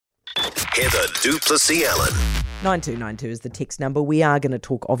Heather du Plessis-Allan. 9292 is the text number. We are going to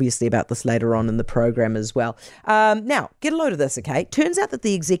talk, obviously, about this later on in the program as well. Now, get a load of this, okay? Turns out that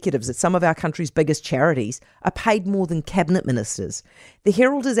the executives at some of our country's biggest charities are paid more than cabinet ministers. The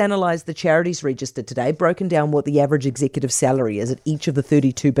Herald has analysed the charities register today, broken down what the average executive salary is at each of the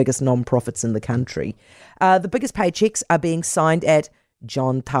 32 biggest non-profits in the country. The biggest paychecks are being signed at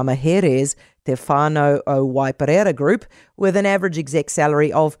John Tamahere's Te Whānau o Waiparera Group, with an average exec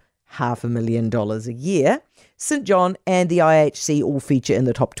salary of $500,000 a year. St John and the IHC all feature in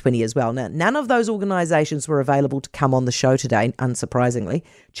the top 20 as well. Now, none of those organisations were available to come on the show today, unsurprisingly.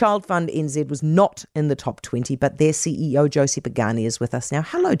 Child Fund NZ was not in the top 20, but their CEO, Josie Pagani, is with us now.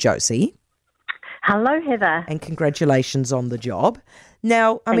 Hello, Josie. Hello, Heather. And congratulations on the job.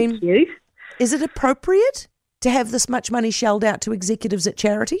 Now, Thank you. Is it appropriate to have this much money shelled out to executives at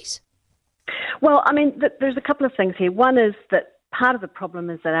charities? Well, there's a couple of things here. One is that part of the problem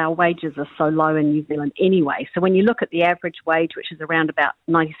is that our wages are so low in New Zealand anyway. So when you look at the average wage, which is around about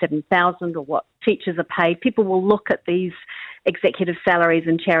 $97,000, or what teachers are paid, people will look at these executive salaries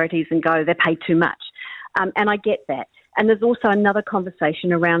in charities and go, they're paid too much. And I get that. And there's also another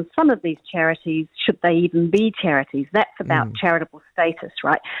conversation around some of these charities, should they even be charities? That's about charitable status,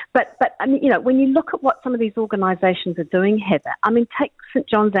 right? But when you look at what some of these organisations are doing, Heather, take St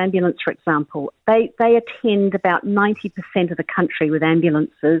John's Ambulance, for example. They attend about 90% of the country with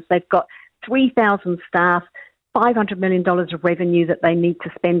ambulances. They've got 3,000 staff, $500 million of revenue that they need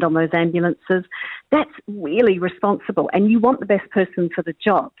to spend on those ambulances. That's really responsible, and you want the best person for the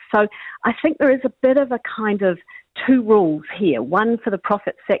job. So I think there is a bit of a kind of two rules here, one for the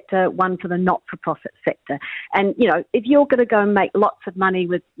profit sector, one for the not-for-profit sector. And, if you're going to go and make lots of money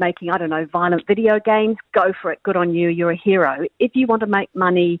with making, violent video games, go for it. Good on you. You're a hero. If you want to make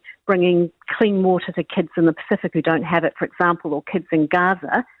money bringing clean water to kids in the Pacific who don't have it, for example, or kids in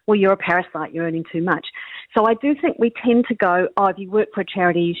Gaza, well, you're a parasite. You're earning too much. So I do think we tend to go, if you work for a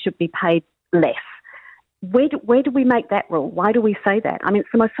charity, you should be paid less. Where do we make that rule? Why do we say that?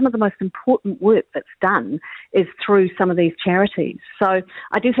 Some of the most important work that's done is through some of these charities. So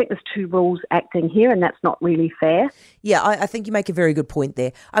I do think there's two rules acting here, and that's not really fair. Yeah, I think you make a very good point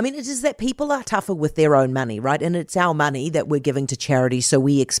there. It is that people are tougher with their own money, right? And it's our money that we're giving to charity, so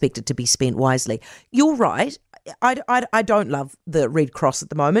we expect it to be spent wisely. You're right. I don't love the Red Cross at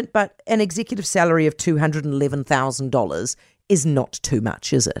the moment, but an executive salary of $211,000 is not too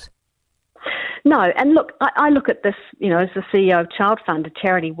much, is it? No, and look, I look at this, as the CEO of Child Fund, a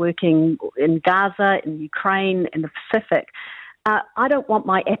charity working in Gaza, in Ukraine, in the Pacific. I don't want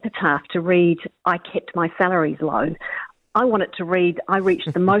my epitaph to read, I kept my salaries low. I want it to read, I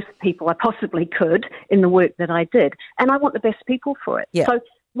reached the most people I possibly could in the work that I did, and I want the best people for it. Yeah. So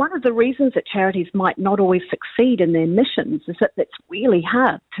one of the reasons that charities might not always succeed in their missions is that it's really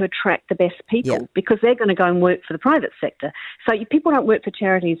hard to attract the best people because they're going to go and work for the private sector. So people don't work for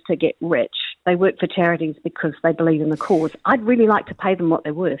charities to get rich. They work for charities because they believe in the cause. I'd really like to pay them what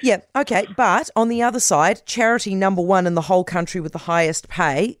they're worth. Yeah, okay. But on the other side, charity number one in the whole country with the highest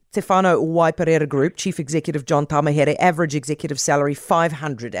pay, Te Whānau o Waiparera Group, Chief Executive John Tamahere, average executive salary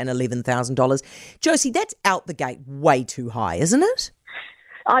 $511,000. Josie, that's out the gate way too high, isn't it?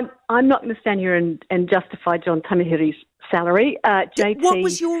 I'm not going to stand here and justify John Tamahere's salary. JT, what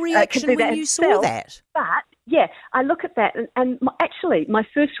was your reaction when you saw that? But, yeah, I look at that, and actually, my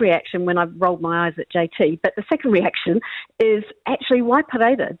first reaction when I rolled my eyes at JT, but the second reaction is actually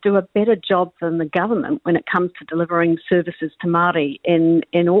Waiparera do a better job than the government when it comes to delivering services to Māori in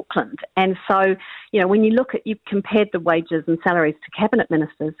Auckland. And so, when you look at, you've compared the wages and salaries to cabinet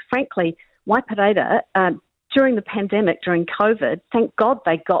ministers, frankly, Waiparera, during the pandemic, during COVID, thank God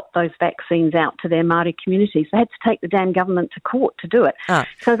they got those vaccines out to their Māori communities. They had to take the damn government to court to do it.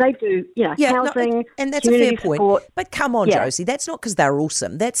 So they do, housing, and that's a fair point. Support. But come on, Josie, that's not because they're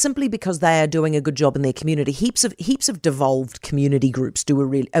awesome. That's simply because they are doing a good job in their community. Heaps of devolved community groups do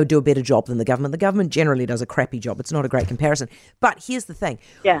a better job than the government. The government generally does a crappy job. It's not a great comparison. But here's the thing.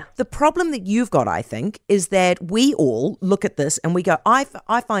 Yeah. The problem that you've got, I think, is that we all look at this and we go, I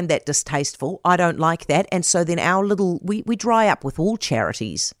find that distasteful. I don't like that. And so then we dry up with all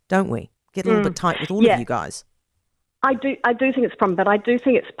charities, don't we? Get a little bit tight with all of you guys. I do think it's a problem, but I do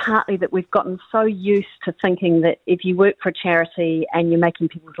think it's partly that we've gotten so used to thinking that if you work for a charity and you're making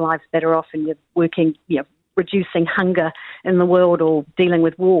people's lives better off and you're working, reducing hunger in the world or dealing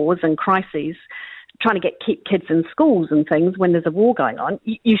with wars and crises, trying to keep kids in schools and things when there's a war going on,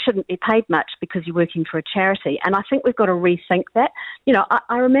 you shouldn't be paid much because you're working for a charity. And I think we've got to rethink that. You know,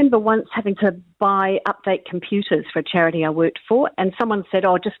 I remember once having to update computers for a charity I worked for, and someone said,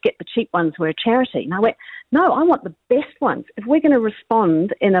 oh, just get the cheap ones, we're a charity. And I went, no, I want the best ones. If we're going to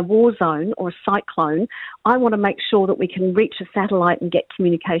respond in a war zone or a cyclone, I want to make sure that we can reach a satellite and get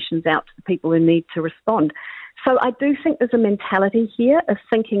communications out to the people who need to respond. So I do think there's a mentality here of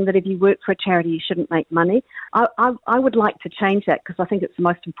thinking that if you work for a charity, you shouldn't make money. I would like to change that because I think it's the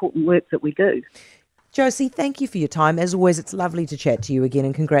most important work that we do. Josie, thank you for your time. As always, it's lovely to chat to you again,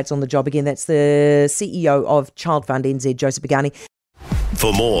 and congrats on the job again. That's the CEO of Child Fund NZ, Josie Pagani.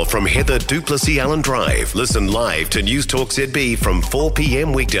 For more from Heather du Plessis-Allan Drive, listen live to News Talk ZB from 4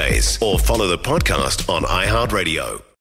 p.m. weekdays or follow the podcast on iHeartRadio.